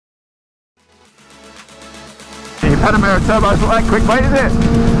Panamera Turbo is not that quick, mate, is it?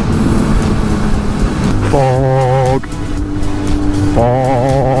 Fog.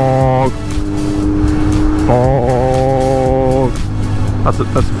 Fog. Fog. That's a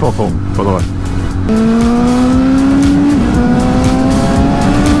fog horn, by the way.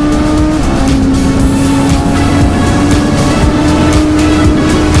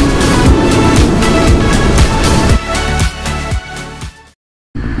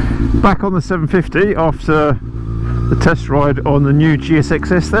 Back on the 750 after the test ride on the new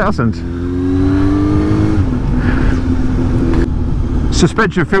GSX-S-1000.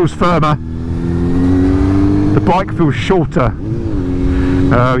 Suspension feels firmer, the bike feels shorter,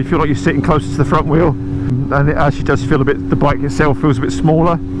 you feel like you're sitting closer to the front wheel, and it actually does feel a bit, the bike itself feels a bit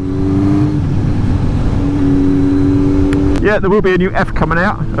smaller. Yeah, there will be a new F coming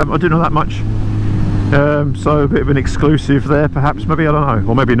out, I don't know that much. So a bit of an exclusive there perhaps, maybe, I don't know,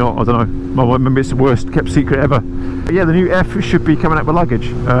 or maybe not, I don't know, maybe it's the worst kept secret ever. But yeah, the new F should be coming out with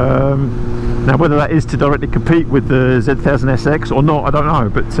luggage. Now whether that is to directly compete with the Z1000SX or not, I don't know,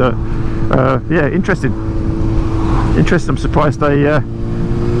 but yeah, interesting. I'm surprised they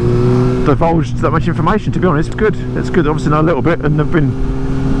divulged that much information, to be honest. It's good, obviously know a little bit, and they've been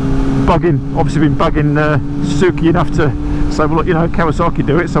bugging Suzuki enough to say, well look, you know, Kawasaki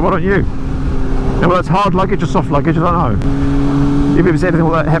do it, so why don't you? Now, well, that's hard luggage or soft luggage, I don't know. If it was anything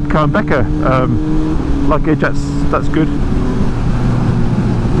like that Hepco and Becker luggage, that's good.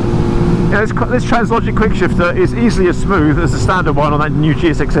 Yeah, this Translogic quickshifter is easily as smooth as the standard one on that new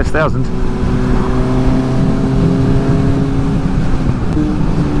GSX-S1000.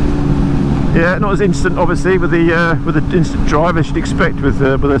 Yeah, not as instant, obviously, with the instant drive as you'd expect with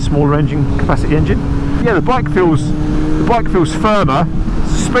a smaller engine capacity engine. Yeah, the bike feels firmer.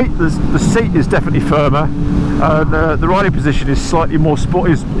 The seat is definitely firmer, and the riding position is slightly more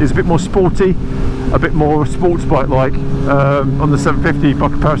is a bit more sporty, a bit more sports bike like on the 750 by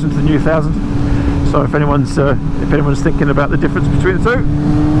comparison to the new 1000. So if anyone's thinking about the difference between the two,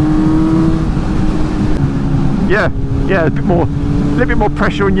 yeah, a little bit more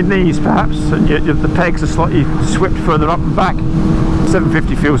pressure on your knees perhaps, and the pegs are slightly swept further up and back.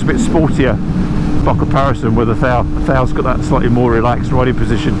 750 feels a bit sportier by comparison, where the 1000's got that slightly more relaxed riding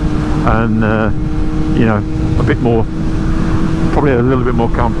position, and you know, a bit more, probably a little bit more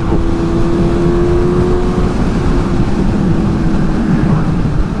comfortable.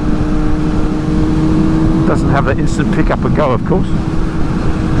 Doesn't have that instant pick up and go, of course.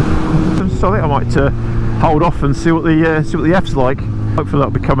 So I think I might hold off and see what the F's like. Hopefully that'll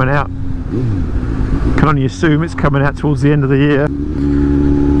be coming out. Can only assume it's coming out towards the end of the year.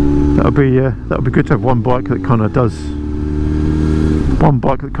 That'll be good to have one bike that kind of does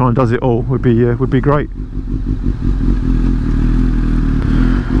it all. Would be great.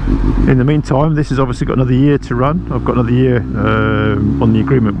 In the meantime, this has obviously got another year to run. I've got another year on the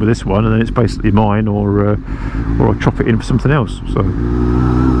agreement with this one, and then it's basically mine, or I'll chop it in for something else. So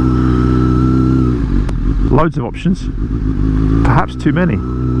loads of options, perhaps too many.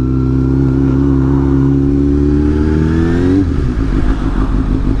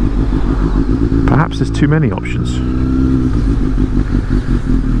 Perhaps there's too many options.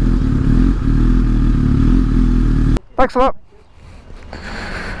 Thanks a lot.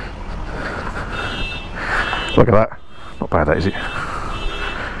 Look at that. Not bad, that is it?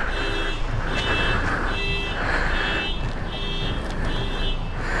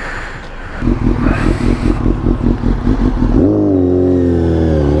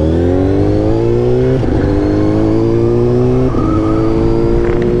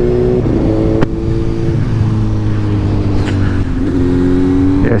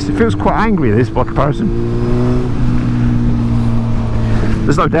 Yes, it feels quite angry, this, by comparison.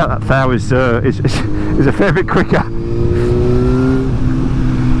 There's no doubt that Thou is a fair bit quicker,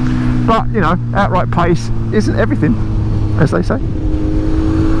 but you know, outright pace isn't everything, as they say.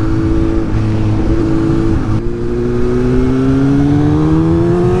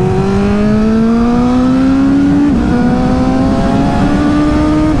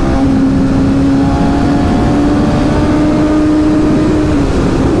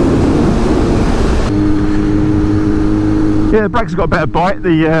 Yeah, the brakes have got a better bite.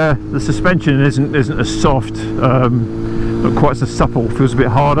 The suspension isn't as soft, not quite so supple. Feels a bit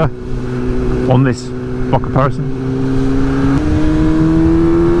harder on this by comparison.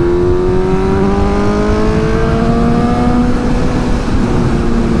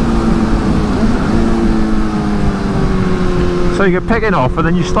 So you get pegging off and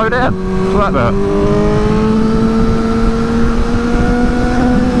then you slow down. What's that about?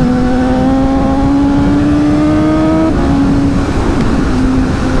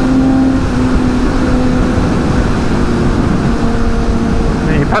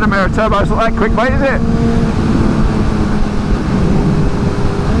 Panamera Turbo, it's not that quick, mate, is it?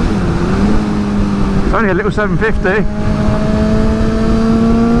 It's only a little 750.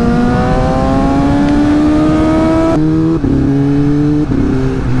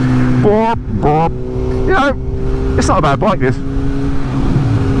 Bop, bop. You know, it's not a bad bike, this.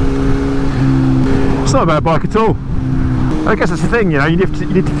 It's not a bad bike at all. I guess that's the thing, you know, you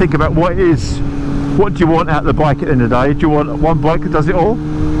need to think about what do you want out of the bike at the end of the day. Do you want one bike that does it all?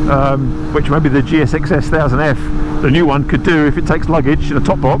 Which maybe the GSXS-1000F, the new one, could do if it takes luggage in a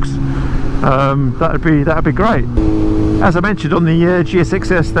top box. That'd be great. As I mentioned on the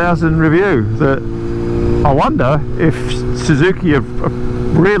GSXS-1000 review, that I wonder if Suzuki have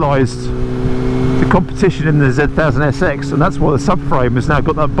realised the competition in the Z1000SX, and that's why the subframe has now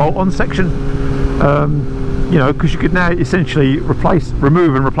got that bolt-on section. You know, because you could now essentially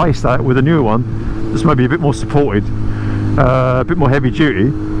remove and replace that with a newer one that's maybe a bit more supported, a bit more heavy duty,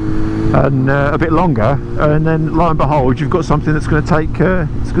 and a bit longer, and then lo and behold, you've got something that's going to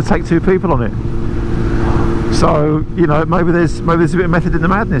take two people on it. So, you know, maybe there's a bit of method in the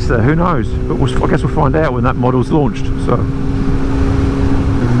madness there. Who knows? But I guess we'll find out when that model's launched. So,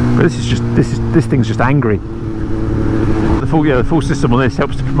 but this thing's just angry. The full system on this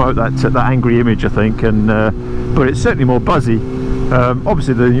helps to promote that angry image, I think, and but it's certainly more buzzy.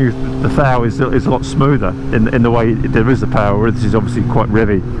 Obviously, the 1000 is a lot smoother in the way there is the power, where this is obviously quite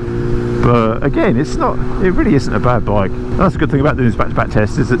revvy. But again, it really isn't a bad bike. And that's a good thing about doing this back-to-back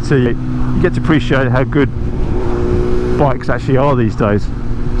test, is that you get to appreciate how good bikes actually are these days.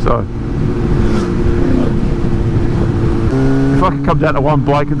 So if I could come down to one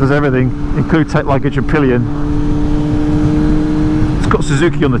bike that does everything, include take luggage and pillion, it's got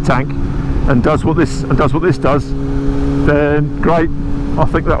Suzuki on the tank, and does what this does, then great. I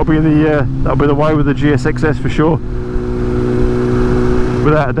think that'll be the way with the GSX-S for sure,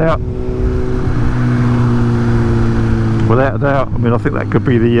 without a doubt. Without a doubt. I mean, I think that could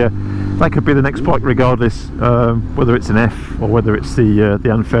be the next bike, regardless, whether it's an F or whether it's the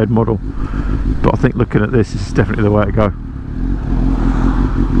unfaired model. But I think looking at this is definitely the way to go.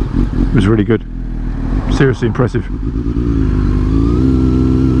 It was really good, seriously impressive.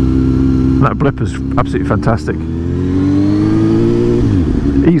 That blip is absolutely fantastic,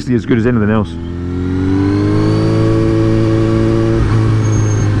 easily as good as anything else.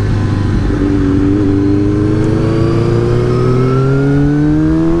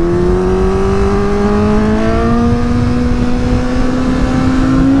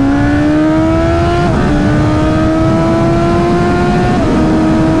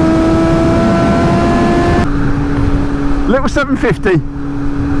 Little 750,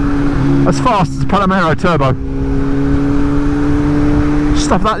 as fast as a Panamera Turbo.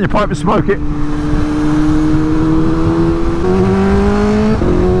 Stuff that in your pipe and smoke it.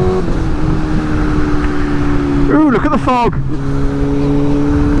 Ooh, look at the fog.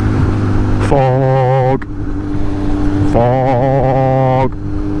 Fog. Fog.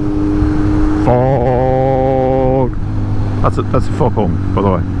 Fog. That's a foghorn, by the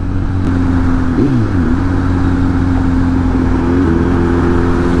way.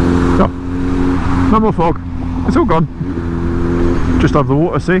 No more fog, it's all gone. Just over the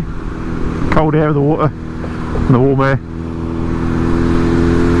water, see? Cold air of the water and the warm air.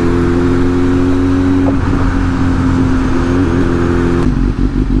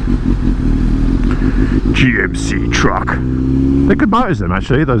 GMC truck. They're good motors, them,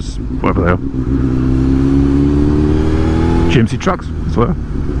 actually, those, whatever they are. GMC trucks, that's what they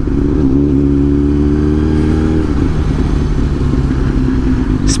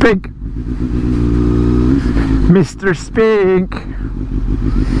are. Spink. Mr. Spink,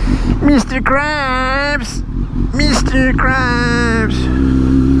 Mr. Krabs, Mr. Krabs.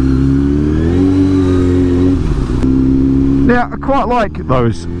 Now, I quite like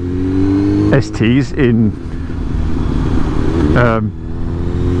those STs in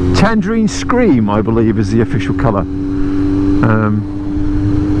Tangerine Scream, I believe is the official colour.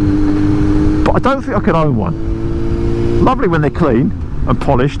 But I don't think I could own one. Lovely when they're clean and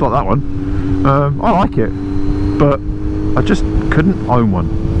polished like that one. I like it, but I just couldn't own one.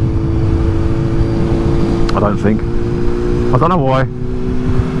 I don't think. I don't know why.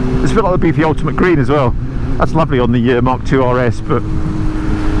 It's a bit like the BP Ultimate Green as well. That's lovely on the Mark II RS, but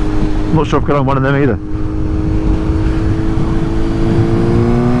I'm not sure if I could own one of them either.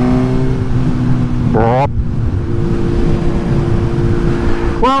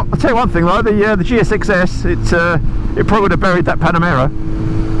 Well, I'll tell you one thing though, the GSX-S, it probably would have buried that Panamera.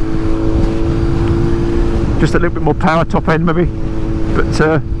 Just a little bit more power top end maybe, but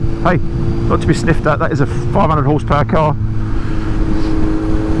hey, not to be sniffed at. That is a 500 horsepower car.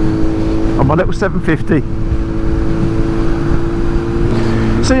 on my little 750.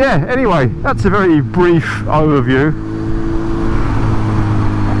 So yeah, anyway, that's a very brief overview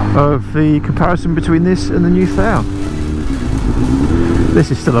of the comparison between this and the new Thou.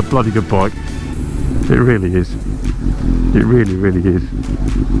 This is still a bloody good bike. It really is. It really, really is.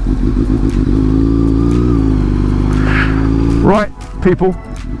 Right, people.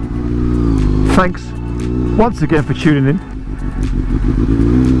 Thanks once again for tuning in.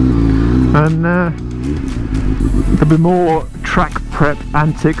 And there'll be more track prep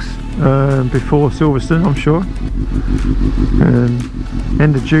antics before Silverstone, I'm sure.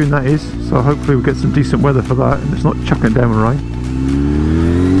 End of June that is, so hopefully we'll get some decent weather for that and it's not chucking down with rain.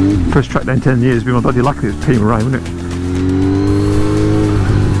 First track day in 10 years, be my bloody lucky it's peeing rain, wouldn't it?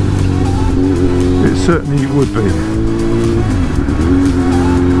 It certainly would be.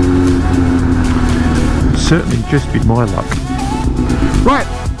 Certainly just be my luck. Right.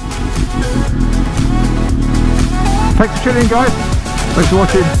 Thanks for tuning in, guys. Thanks for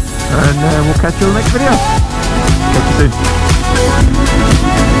watching, and we'll catch you in the next video. Catch you soon.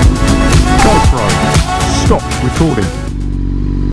 GoPro, stop recording.